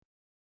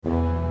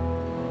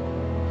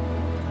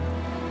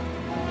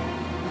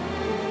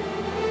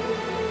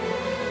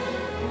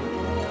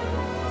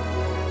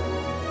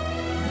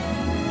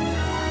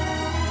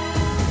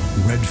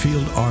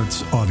Redfield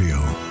Arts Audio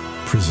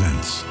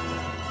presents.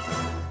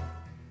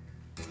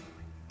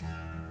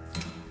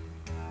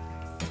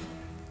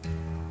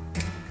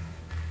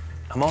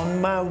 I'm on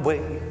my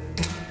way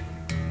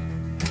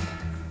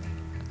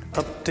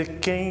up to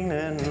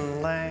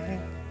Canaan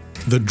land.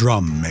 The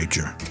Drum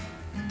Major,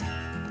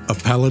 a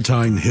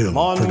Palatine Hill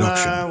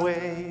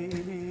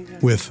production,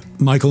 with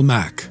Michael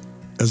Mack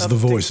as the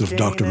voice of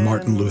Dr.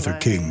 Martin Luther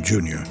King,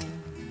 Jr.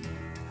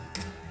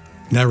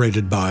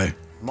 Narrated by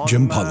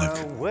Jim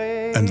Pollock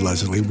and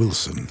Leslie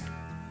Wilson.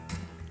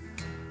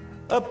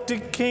 Up to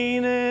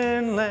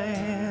Canaan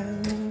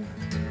land.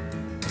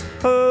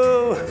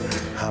 Oh,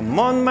 I'm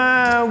on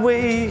my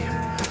way.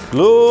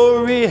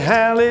 Glory,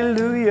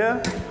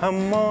 hallelujah,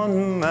 I'm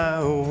on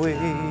my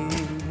way.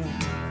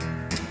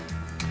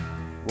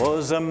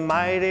 Was a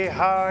mighty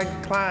hard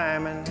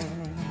climbing,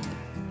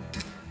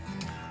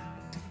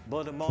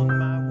 but I'm on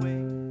my way.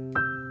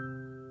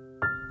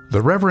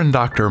 The Reverend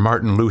Dr.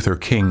 Martin Luther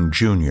King,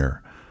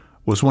 Jr.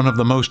 was one of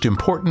the most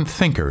important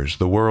thinkers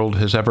the world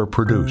has ever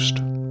produced.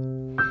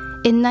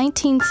 In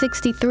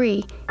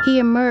 1963, he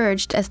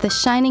emerged as the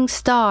shining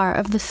star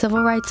of the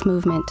civil rights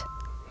movement.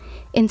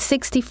 In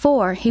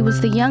 '64, he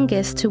was the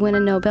youngest to win a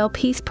Nobel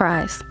Peace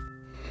Prize.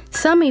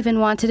 Some even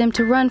wanted him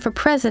to run for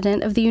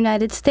President of the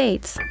United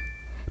States.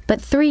 But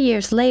 3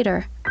 years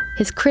later,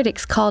 his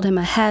critics called him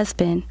a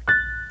has-been,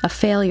 a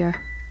failure.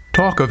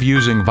 Talk of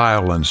using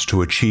violence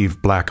to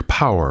achieve black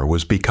power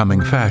was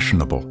becoming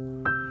fashionable.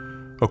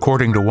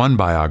 According to one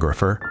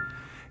biographer,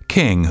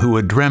 King, who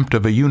had dreamt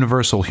of a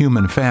universal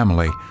human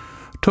family,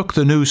 took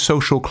the new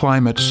social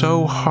climate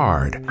so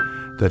hard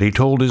that he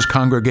told his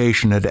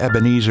congregation at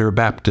Ebenezer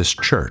Baptist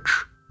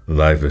Church,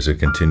 "Life is a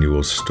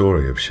continual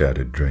story of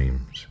shattered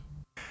dreams."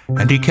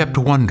 And he kept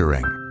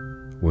wondering,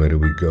 where do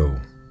we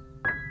go?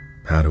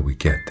 How do we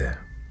get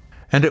there?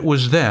 And it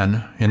was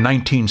then, in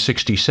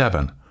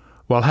 1967,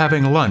 while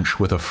having lunch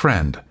with a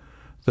friend,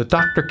 that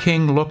Dr.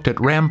 King looked at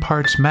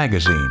Ramparts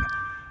magazine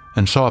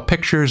and saw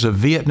pictures of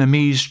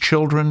Vietnamese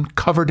children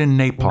covered in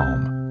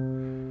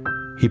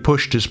napalm. He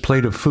pushed his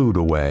plate of food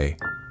away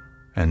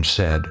and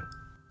said,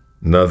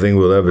 "Nothing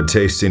will ever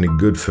taste any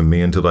good for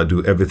me until I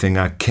do everything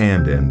I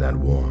can to end that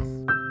war."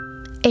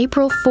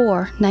 April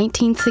 4,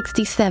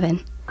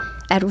 1967,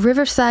 at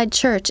Riverside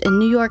Church in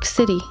New York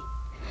City,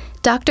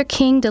 Dr.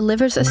 King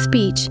delivers a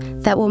speech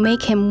that will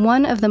make him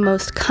one of the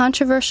most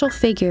controversial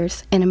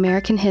figures in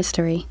American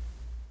history.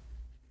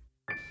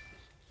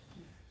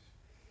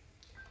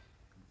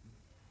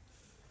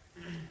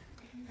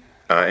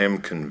 I am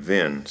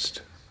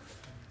convinced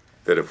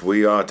that if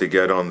we are to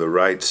get on the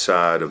right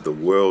side of the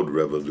world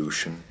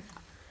revolution,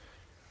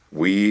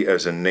 we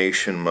as a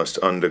nation must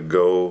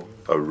undergo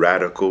a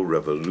radical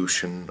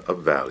revolution of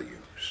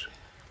values.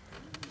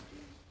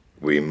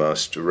 We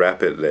must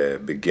rapidly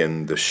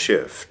begin the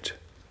shift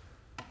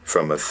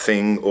from a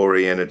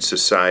thing-oriented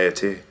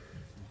society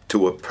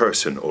to a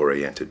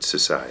person-oriented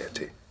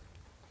society.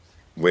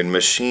 When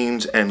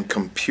machines and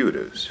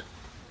computers,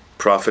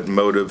 profit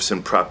motives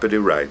and property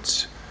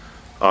rights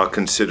are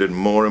considered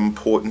more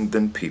important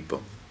than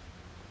people,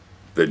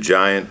 the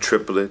giant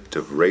triplet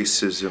of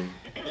racism,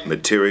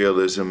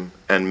 materialism,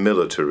 and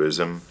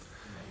militarism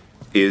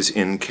is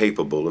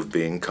incapable of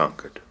being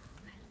conquered.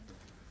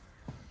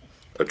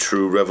 A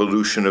true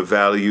revolution of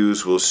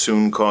values will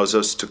soon cause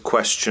us to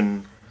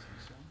question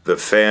the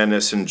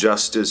fairness and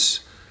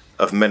justice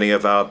of many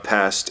of our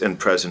past and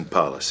present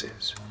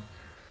policies.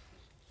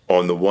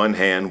 On the one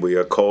hand, we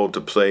are called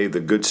to play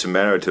the Good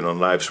Samaritan on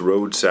life's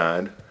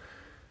roadside,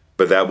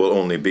 but that will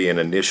only be an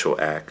initial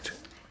act.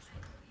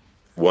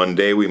 One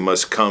day we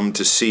must come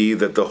to see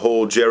that the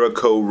whole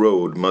Jericho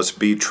Road must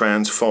be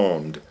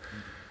transformed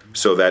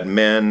so that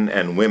men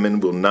and women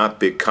will not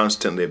be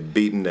constantly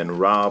beaten and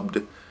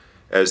robbed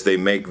as they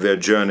make their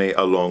journey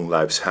along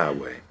life's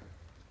highway.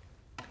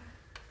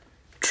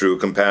 True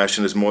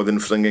compassion is more than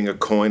flinging a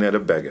coin at a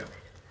beggar.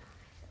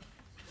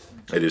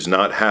 It is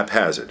not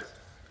haphazard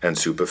and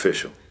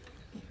superficial.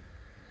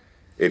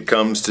 It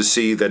comes to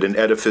see that an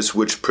edifice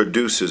which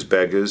produces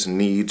beggars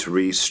needs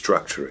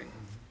restructuring.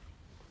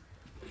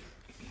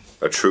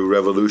 A true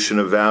revolution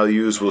of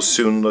values will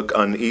soon look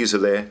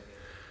uneasily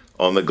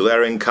on the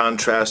glaring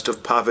contrast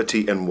of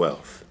poverty and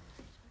wealth.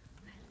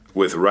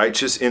 With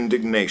righteous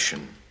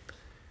indignation,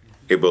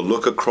 it will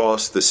look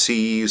across the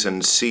seas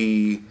and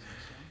see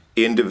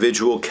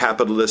individual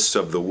capitalists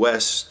of the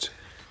West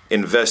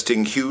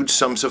investing huge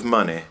sums of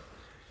money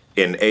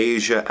in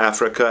Asia,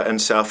 Africa, and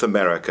South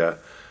America,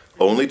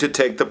 only to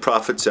take the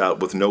profits out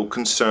with no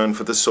concern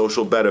for the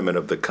social betterment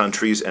of the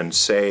countries and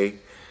say,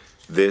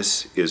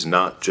 "This is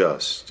not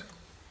just."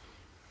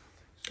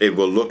 It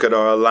will look at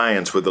our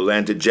alliance with the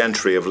landed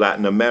gentry of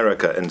Latin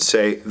America and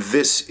say,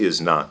 "This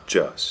is not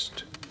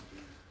just."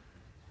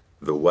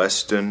 The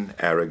Western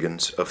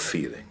arrogance of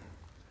feeling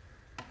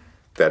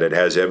that it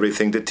has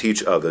everything to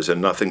teach others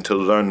and nothing to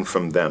learn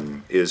from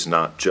them is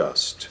not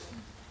just.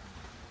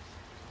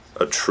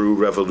 A true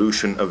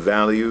revolution of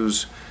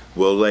values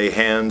will lay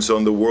hands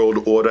on the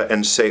world order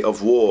and say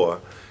of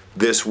war,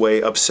 "This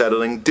way of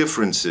settling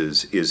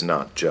differences is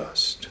not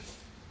just."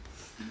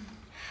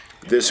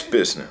 This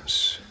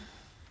business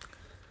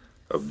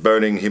of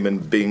burning human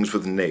beings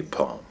with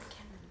napalm,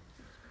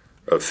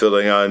 of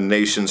filling our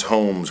nation's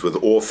homes with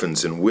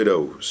orphans and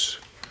widows,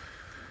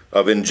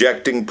 of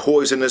injecting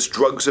poisonous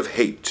drugs of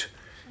hate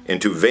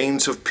into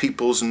veins of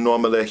peoples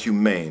normally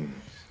humane,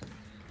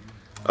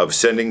 of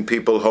sending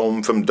people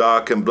home from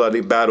dark and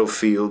bloody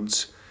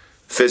battlefields,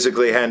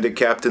 physically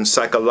handicapped and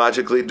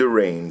psychologically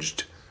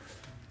deranged,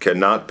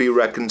 cannot be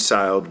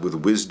reconciled with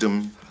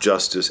wisdom,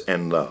 justice,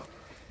 and love.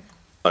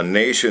 A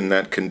nation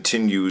that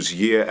continues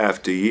year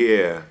after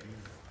year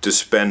to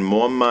spend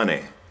more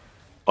money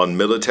on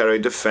military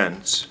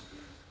defense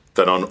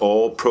than on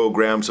all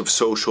programs of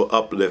social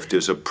uplift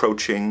is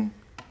approaching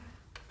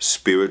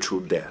spiritual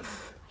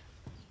death.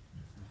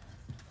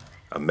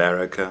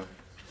 America,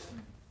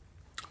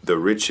 the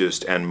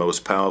richest and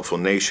most powerful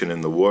nation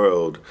in the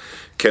world,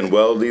 can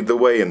well lead the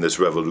way in this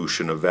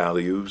revolution of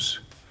values.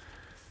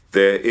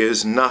 There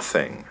is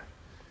nothing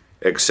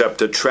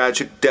except a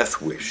tragic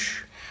death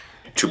wish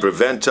to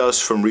prevent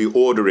us from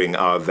reordering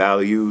our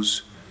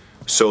values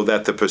so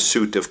that the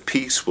pursuit of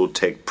peace will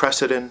take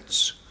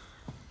precedence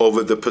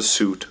over the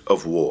pursuit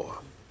of war.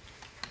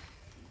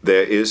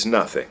 There is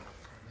nothing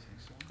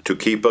to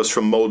keep us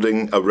from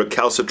molding a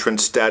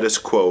recalcitrant status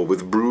quo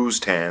with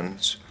bruised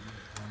hands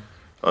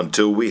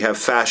until we have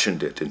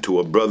fashioned it into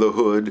a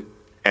brotherhood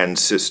and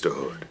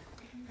sisterhood.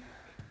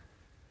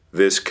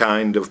 This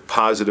kind of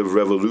positive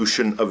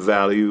revolution of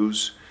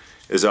values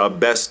is our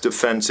best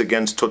defense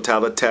against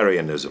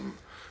totalitarianism.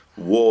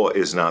 War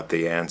is not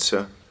the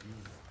answer.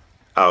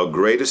 Our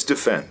greatest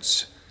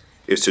defense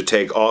is to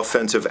take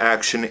offensive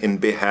action in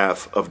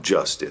behalf of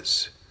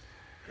justice.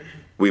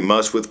 We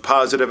must, with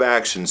positive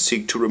action,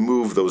 seek to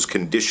remove those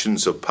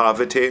conditions of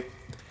poverty,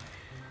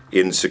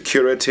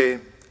 insecurity,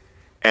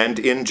 and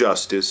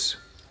injustice,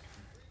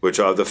 which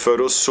are the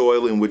fertile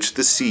soil in which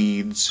the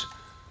seeds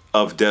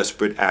of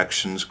desperate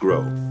actions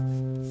grow.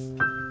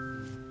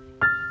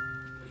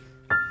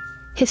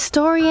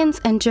 Historians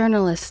and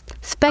journalists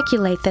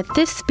speculate that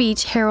this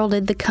speech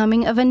heralded the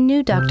coming of a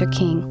new Dr.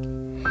 King.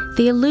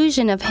 The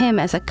illusion of him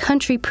as a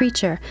country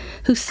preacher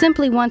who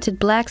simply wanted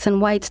blacks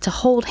and whites to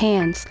hold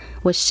hands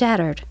was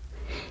shattered.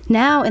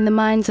 Now, in the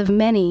minds of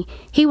many,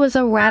 he was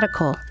a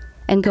radical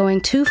and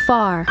going too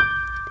far.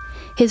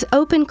 His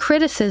open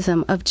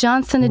criticism of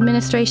Johnson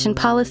administration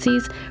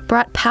policies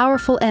brought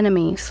powerful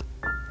enemies.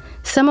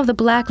 Some of the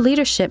black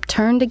leadership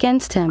turned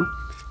against him.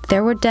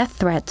 There were death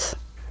threats.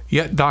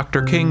 Yet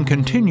Dr. King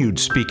continued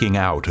speaking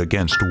out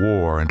against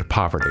war and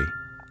poverty,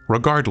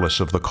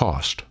 regardless of the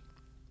cost.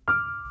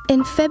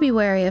 In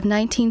February of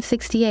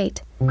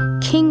 1968,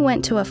 King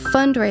went to a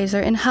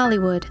fundraiser in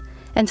Hollywood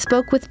and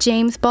spoke with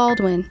James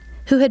Baldwin,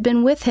 who had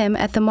been with him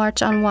at the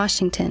March on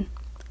Washington.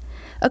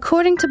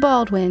 According to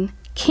Baldwin,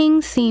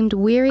 King seemed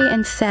weary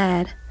and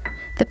sad.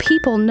 The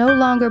people no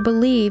longer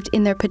believed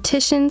in their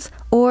petitions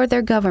or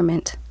their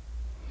government.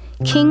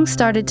 King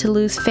started to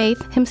lose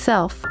faith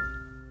himself.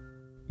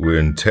 We're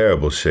in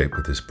terrible shape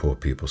with this Poor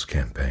People's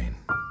Campaign.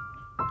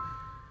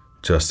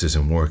 Just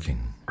isn't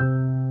working.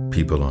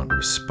 People aren't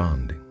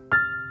responding.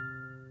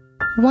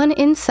 One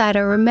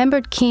insider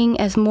remembered King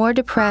as more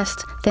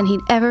depressed than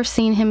he'd ever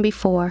seen him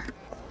before.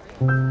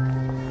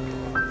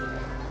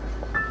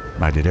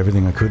 I did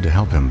everything I could to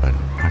help him, but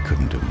I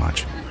couldn't do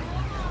much.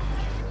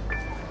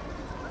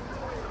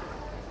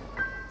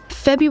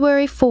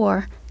 February 4,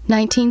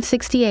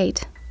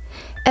 1968,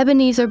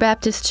 Ebenezer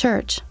Baptist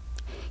Church.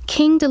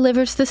 King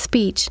delivers the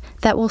speech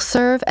that will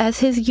serve as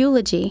his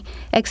eulogy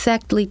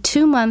exactly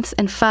 2 months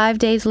and 5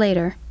 days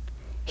later.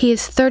 He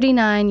is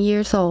 39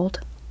 years old.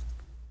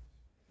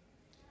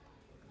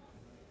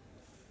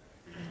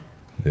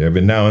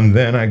 Every now and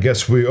then, I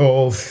guess we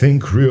all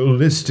think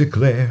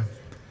realistically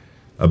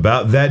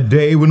about that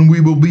day when we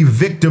will be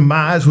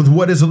victimized with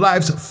what is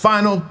life's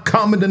final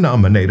common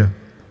denominator.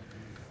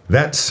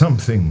 That's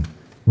something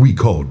we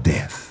call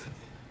death.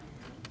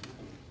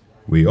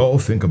 We all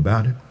think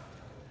about it.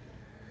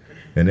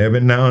 And every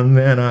now and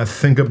then I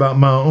think about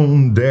my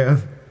own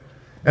death,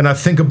 and I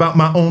think about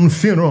my own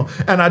funeral,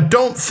 and I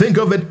don't think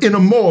of it in a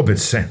morbid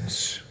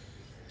sense.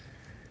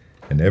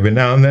 And every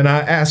now and then I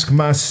ask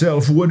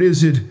myself, what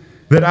is it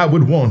that I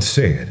would want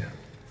said?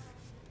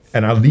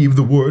 And I leave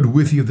the word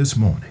with you this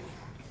morning.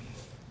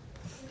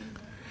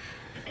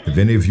 If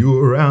any of you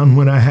are around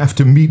when I have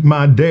to meet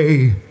my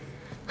day,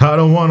 I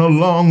don't want a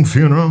long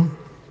funeral.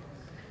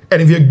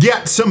 And if you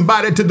get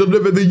somebody to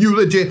deliver the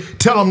eulogy,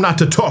 tell them not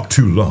to talk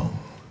too long.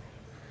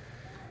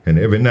 And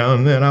every now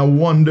and then I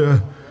wonder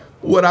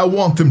what I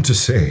want them to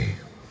say.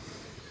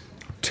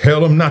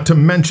 Tell them not to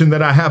mention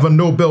that I have a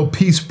Nobel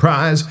Peace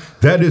Prize.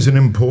 That isn't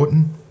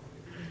important.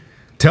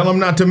 Tell them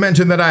not to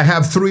mention that I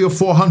have 300 or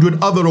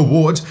 400 other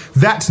awards.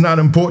 That's not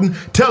important.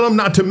 Tell them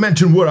not to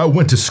mention where I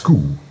went to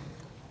school.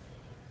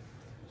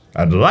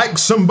 I'd like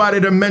somebody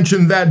to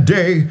mention that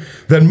day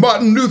that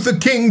Martin Luther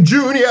King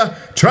Jr.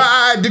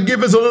 tried to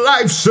give his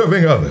life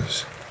serving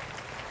others.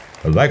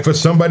 I'd like for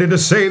somebody to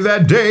say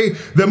that day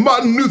that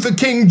Martin Luther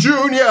King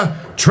Jr.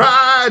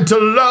 tried to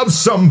love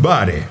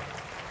somebody.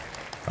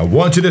 I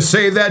want you to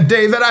say that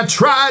day that I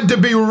tried to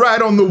be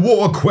right on the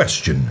war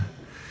question.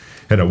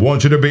 And I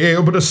want you to be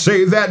able to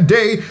say that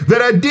day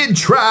that I did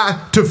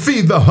try to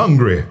feed the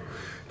hungry.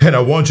 And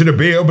I want you to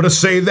be able to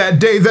say that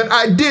day that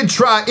I did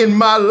try in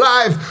my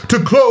life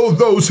to clothe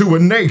those who were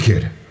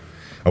naked.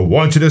 I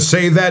want you to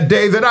say that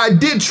day that I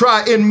did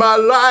try in my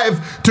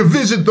life to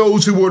visit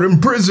those who were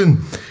in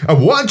prison. I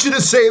want you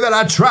to say that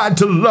I tried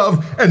to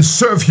love and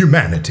serve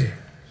humanity.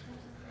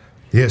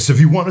 Yes, if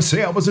you want to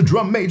say I was a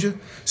drum major,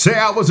 say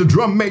I was a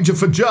drum major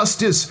for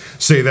justice.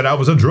 Say that I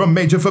was a drum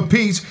major for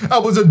peace. I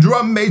was a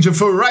drum major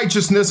for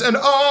righteousness, and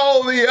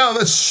all the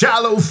other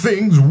shallow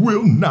things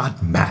will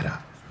not matter.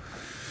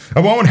 I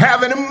won't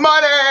have any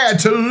money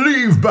to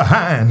leave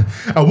behind.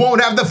 I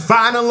won't have the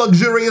fine and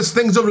luxurious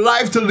things of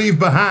life to leave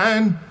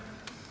behind.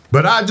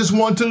 But I just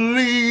want to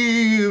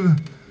leave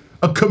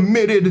a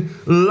committed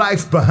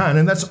life behind.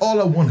 And that's all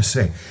I want to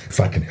say.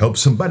 If I can help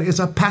somebody as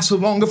I pass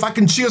along, if I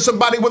can cheer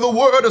somebody with a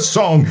word or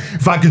song,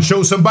 if I can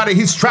show somebody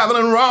he's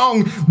traveling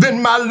wrong,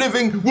 then my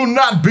living will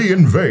not be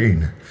in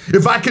vain.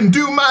 If I can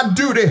do my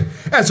duty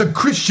as a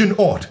Christian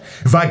ought,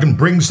 if I can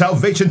bring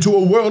salvation to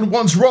a world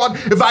once wrought,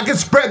 if I can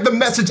spread the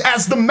message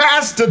as the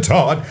Master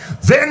taught,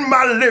 then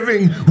my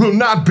living will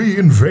not be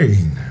in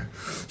vain.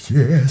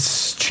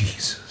 Yes,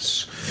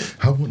 Jesus,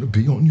 I want to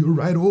be on your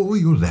right or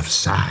your left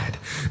side,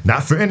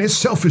 not for any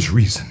selfish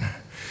reason.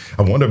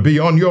 I want to be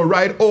on your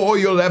right or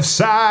your left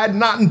side,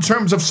 not in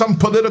terms of some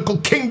political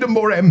kingdom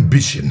or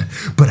ambition,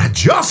 but I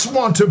just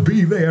want to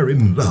be there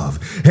in love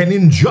and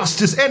in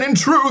justice and in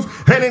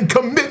truth and in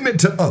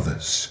commitment to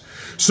others,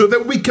 so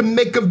that we can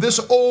make of this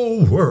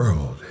old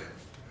world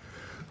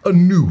a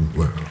new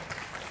world.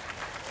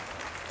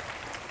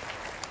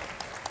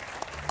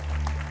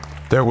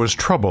 There was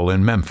trouble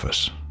in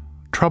Memphis,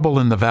 trouble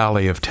in the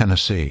Valley of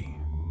Tennessee.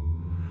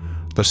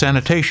 The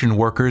sanitation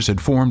workers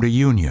had formed a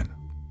union.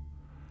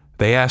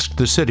 They asked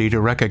the city to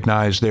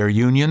recognize their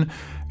union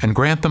and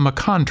grant them a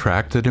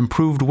contract that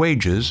improved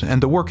wages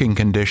and the working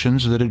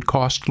conditions that had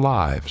cost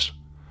lives.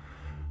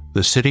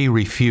 The city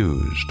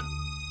refused.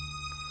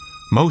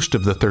 Most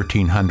of the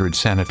 1,300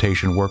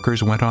 sanitation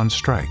workers went on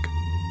strike.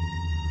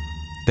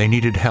 They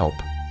needed help.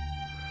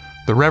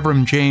 The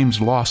Reverend James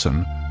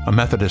Lawson, a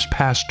Methodist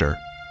pastor,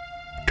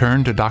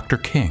 turned to Dr.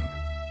 King.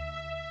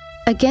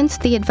 Against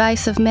the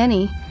advice of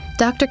many,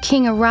 Dr.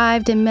 King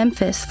arrived in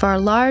Memphis for a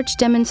large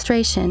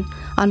demonstration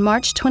on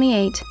March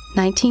 28,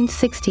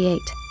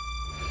 1968.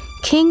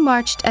 King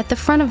marched at the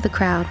front of the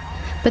crowd,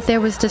 but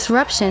there was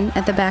disruption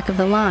at the back of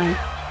the line.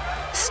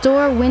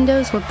 Store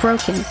windows were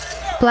broken.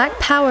 Black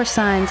power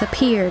signs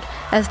appeared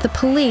as the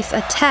police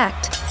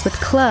attacked with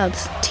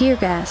clubs, tear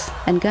gas,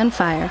 and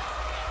gunfire.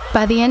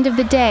 By the end of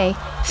the day,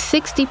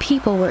 60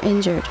 people were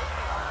injured,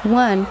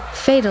 one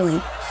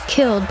fatally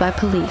killed by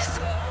police.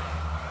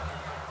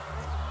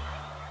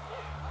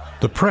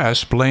 The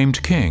press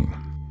blamed King,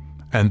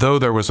 and though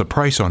there was a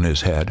price on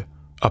his head,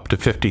 up to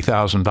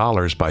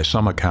 $50,000 by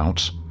some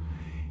accounts,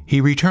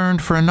 he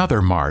returned for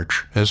another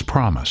march as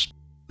promised.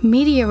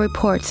 Media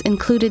reports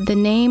included the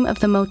name of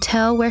the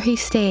motel where he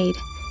stayed,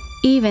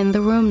 even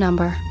the room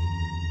number.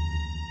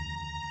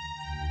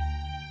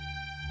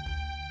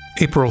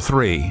 April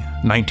 3,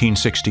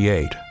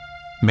 1968,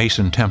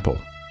 Mason Temple.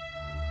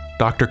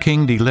 Dr.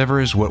 King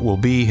delivers what will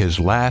be his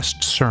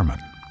last sermon.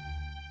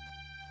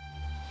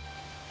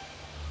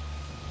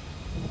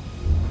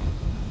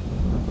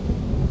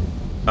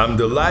 I'm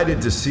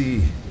delighted to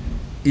see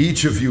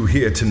each of you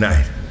here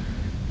tonight,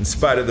 in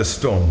spite of the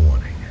storm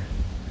warning.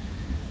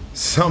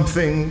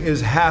 Something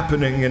is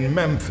happening in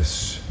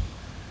Memphis.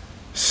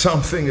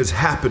 Something is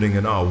happening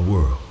in our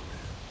world.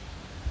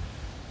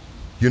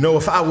 You know,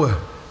 if I were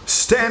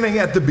standing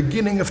at the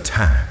beginning of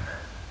time,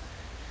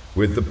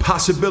 with the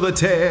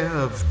possibility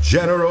of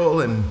general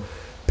and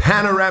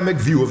panoramic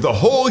view of the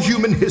whole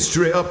human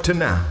history up to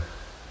now,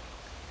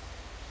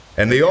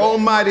 and the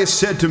Almighty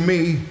said to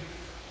me,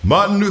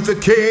 Martin Luther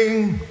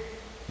King,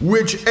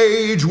 which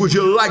age would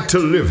you like to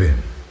live in?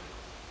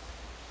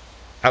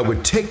 I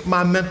would take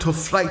my mental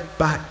flight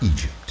by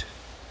Egypt,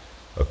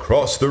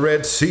 across the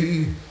Red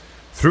Sea,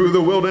 through the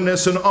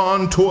wilderness and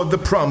on toward the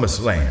Promised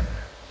Land.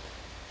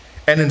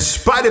 And in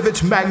spite of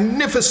its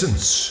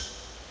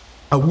magnificence,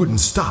 I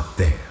wouldn't stop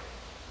there.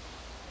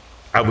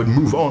 I would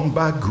move on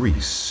by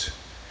Greece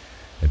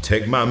and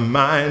take my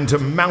mind to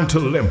Mount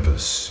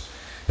Olympus,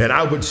 and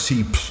I would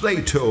see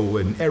Plato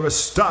and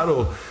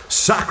Aristotle,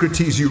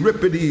 Socrates,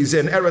 Euripides,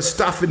 and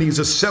Aristophanes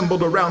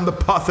assembled around the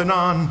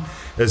Parthenon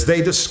as they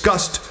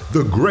discussed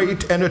the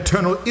great and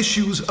eternal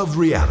issues of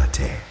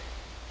reality.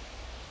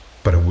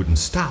 But I wouldn't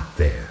stop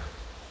there.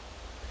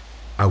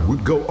 I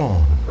would go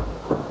on,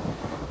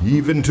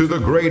 even to the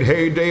great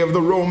heyday of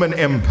the Roman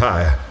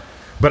Empire,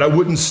 but I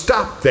wouldn't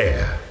stop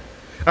there.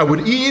 I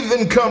would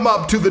even come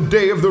up to the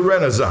day of the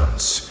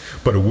Renaissance,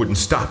 but I wouldn't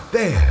stop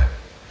there.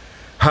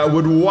 I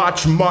would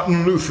watch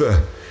Martin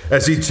Luther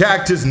as he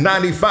tacked his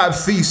 95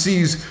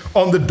 Theses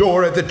on the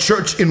door at the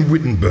church in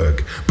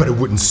Wittenberg, but I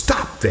wouldn't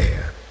stop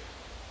there.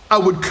 I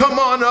would come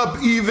on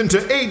up even to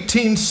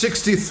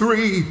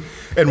 1863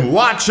 and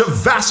watch a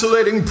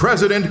vacillating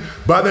president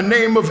by the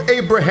name of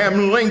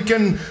Abraham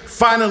Lincoln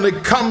finally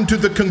come to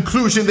the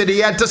conclusion that he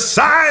had to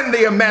sign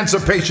the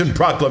Emancipation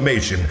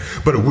Proclamation.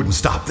 But it wouldn't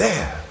stop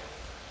there.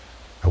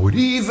 I would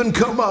even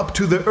come up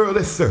to the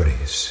early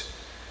 30s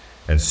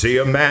and see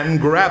a man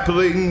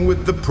grappling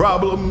with the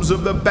problems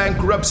of the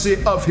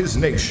bankruptcy of his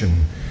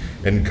nation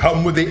and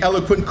come with the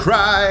eloquent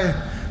cry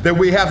that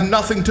we have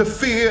nothing to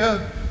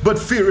fear but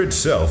fear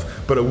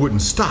itself. But it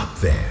wouldn't stop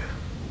there.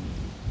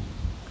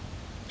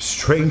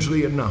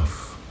 Strangely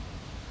enough,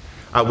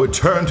 I would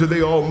turn to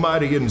the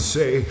Almighty and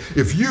say,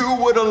 if you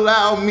would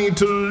allow me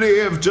to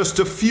live just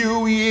a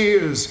few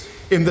years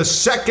in the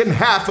second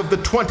half of the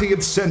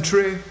 20th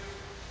century,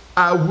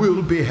 I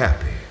will be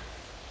happy.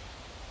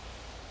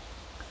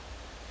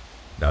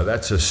 Now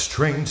that's a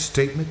strange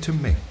statement to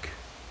make,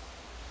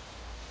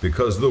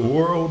 because the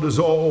world is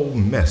all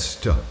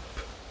messed up.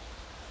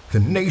 The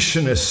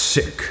nation is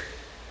sick.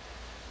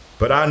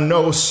 But I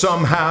know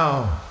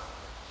somehow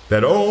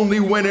that only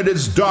when it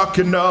is dark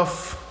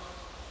enough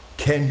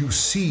can you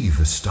see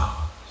the stars.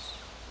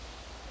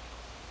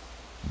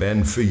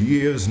 Men for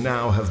years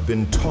now have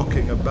been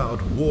talking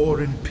about war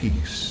and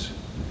peace,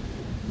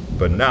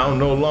 but now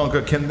no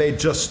longer can they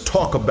just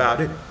talk about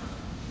it.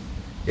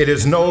 It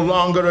is no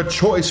longer a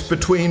choice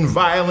between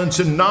violence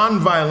and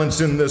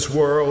nonviolence in this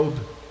world.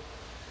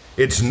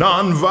 It's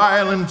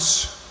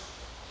nonviolence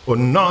or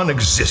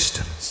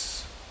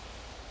non-existence.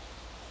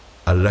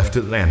 I left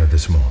Atlanta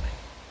this morning,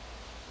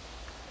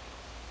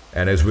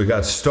 and as we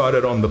got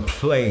started on the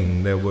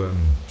plane, there were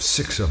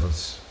 6 of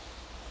us.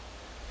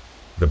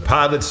 The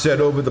pilot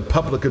said over the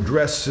public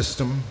address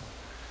system,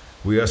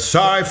 "We are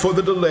sorry for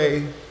the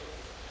delay,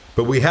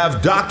 but we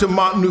have Dr.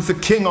 Martin Luther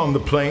King on the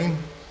plane.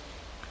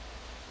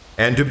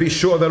 And to be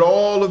sure that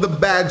all of the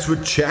bags were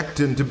checked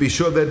and to be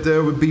sure that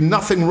there would be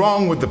nothing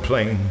wrong with the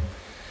plane,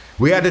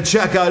 we had to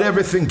check out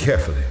everything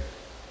carefully.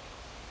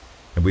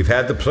 And we've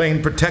had the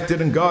plane protected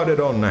and guarded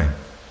all night."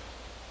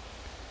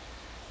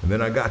 And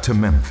then I got to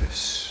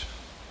Memphis.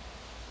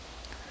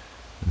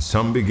 And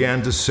some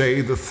began to say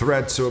the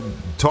threats or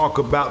talk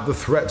about the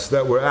threats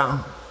that were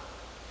out.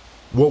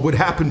 What would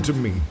happen to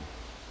me?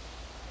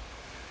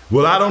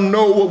 Well, I don't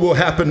know what will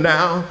happen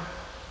now.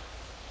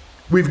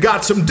 We've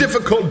got some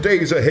difficult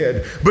days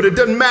ahead, but it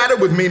doesn't matter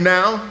with me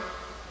now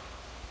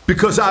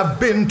because I've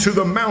been to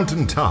the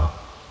mountaintop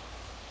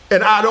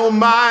and I don't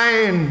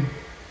mind.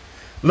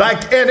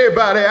 Like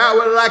anybody, I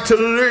would like to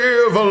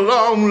live a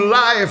long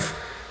life.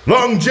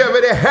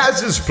 Longevity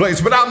has its place,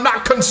 but I'm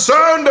not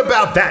concerned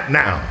about that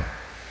now.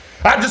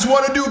 I just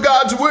want to do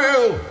God's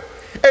will.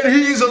 And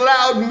He's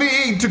allowed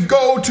me to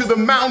go to the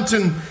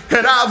mountain,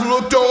 and I've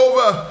looked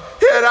over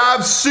and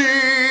I've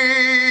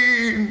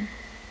seen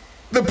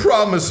the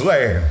promised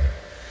land.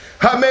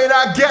 I may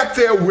not get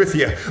there with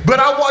you, but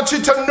I want you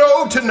to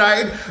know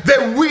tonight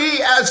that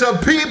we as a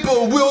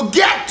people will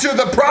get to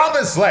the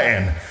promised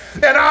land.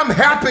 And I'm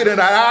happy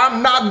tonight.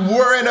 I'm not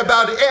worrying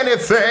about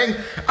anything.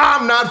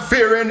 I'm not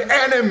fearing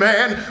any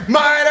man.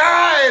 Mine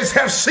eyes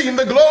have seen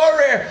the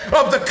glory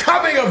of the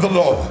coming of the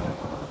Lord.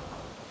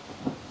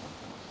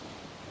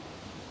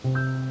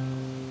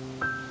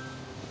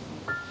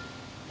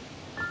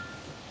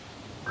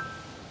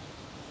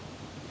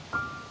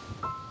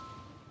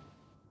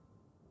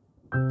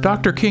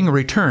 Dr. King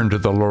returned to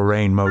the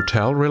Lorraine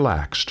Motel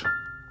relaxed.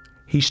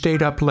 He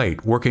stayed up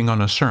late working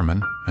on a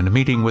sermon and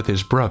meeting with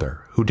his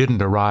brother, who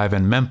didn't arrive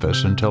in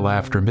Memphis until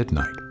after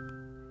midnight.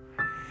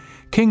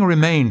 King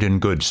remained in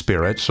good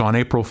spirits on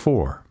April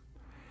 4.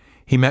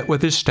 He met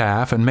with his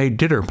staff and made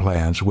dinner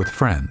plans with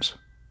friends.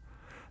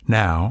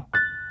 Now,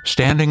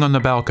 standing on the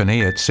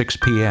balcony at 6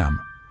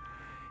 p.m.,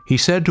 he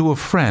said to a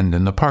friend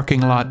in the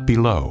parking lot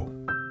below,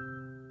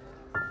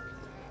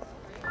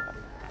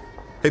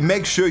 "Hey,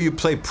 make sure you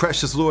play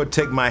Precious Lord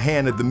Take My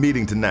Hand at the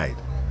meeting tonight.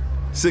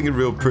 Sing it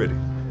real pretty."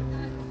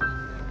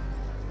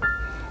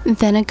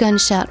 Then a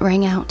gunshot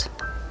rang out.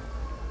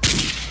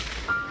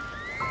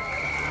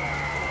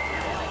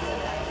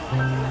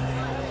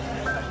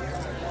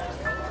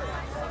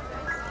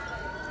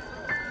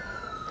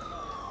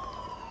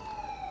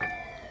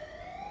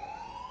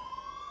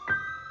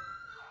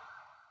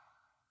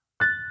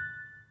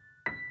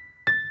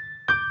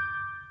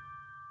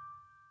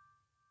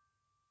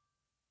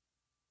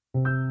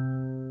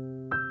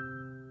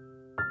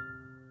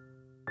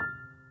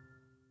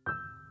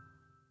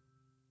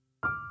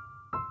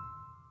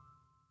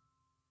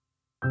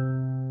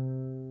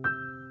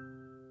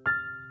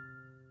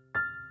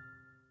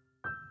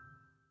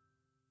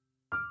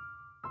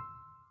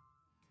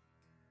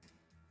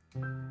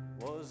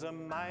 Was a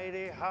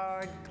mighty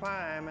hard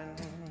climbing.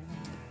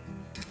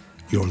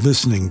 You're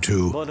listening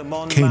to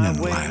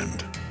Canaan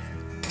Land,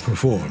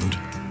 performed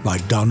by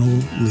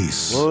Donald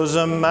Lease. Was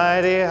a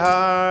mighty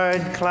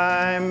hard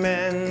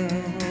climbing.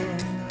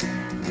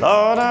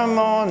 Lord, I'm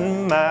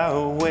on my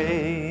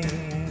way.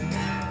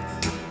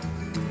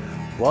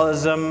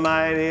 Was a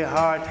mighty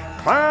hard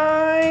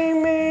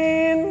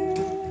climbing,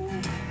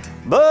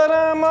 but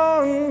I'm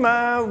on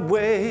my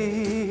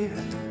way.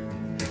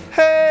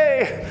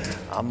 Hey,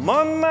 I'm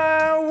on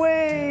my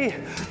way.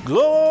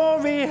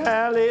 Glory,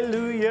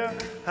 hallelujah.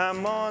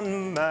 I'm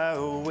on my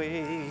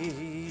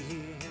way.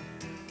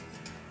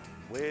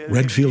 Well,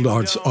 Redfield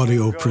Arts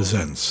Audio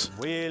presents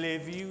well,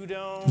 if you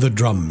don't, The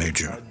Drum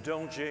Major,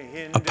 don't you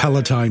hinder, a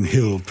Palatine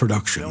Hill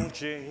production,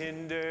 don't you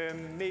hinder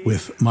me.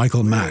 with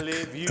Michael Mack Well,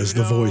 if you as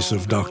the voice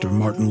of don't Dr.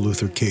 Martin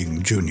Luther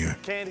King, Jr.,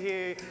 Can't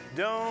hear,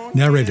 don't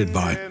narrated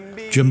by hinder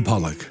me. Jim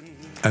Pollock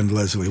and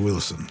Leslie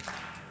Wilson.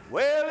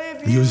 Well,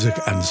 if you Music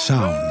and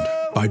sound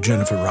by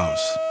Jennifer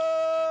Rouse.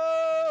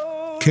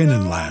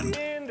 Canaan Land,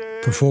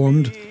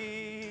 performed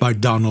by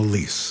Donna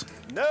Leese.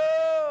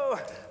 No,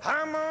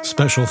 I'm on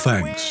Special my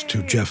thanks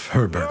to way. Jeff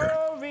Herberger.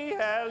 Glory,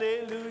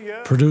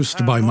 hallelujah.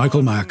 Produced by I'm Michael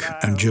on Mack my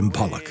and Jim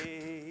Pollock.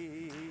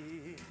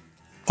 way.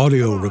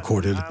 Audio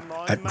recorded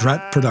at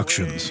Drat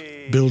Productions,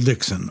 Bill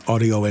Dixon,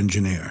 audio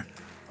engineer.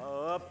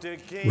 Up to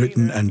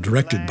Written Canaan and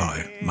directed by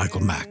land.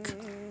 Michael Mack.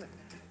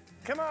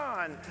 Come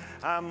on,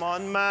 I'm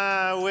on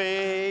my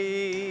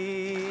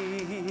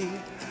way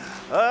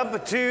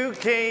up to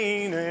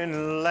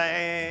Canaan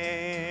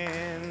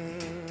land.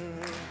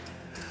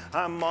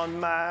 I'm on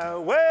my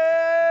way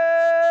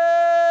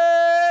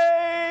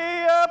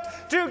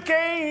up to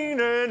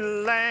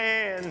Canaan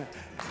land.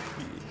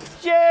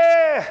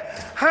 Yeah,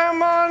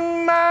 I'm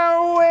on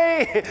my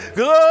way.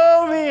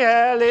 Glory,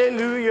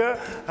 hallelujah.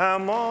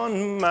 I'm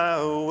on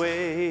my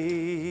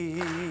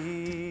way.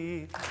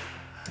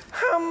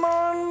 I'm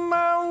on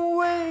my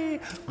way.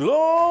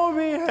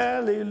 Glory,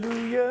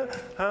 hallelujah.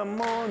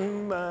 I'm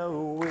on my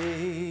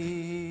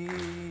way.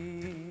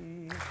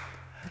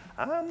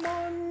 I'm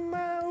on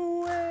my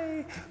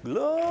way.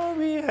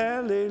 Glory,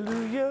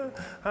 hallelujah.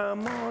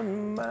 I'm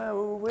on my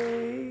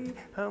way.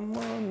 I'm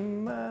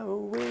on my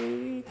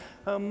way.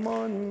 I'm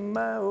on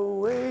my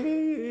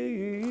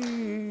way.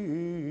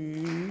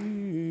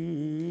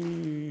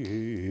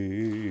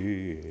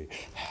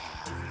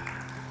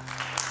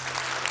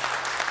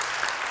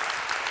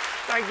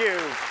 Thank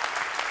you.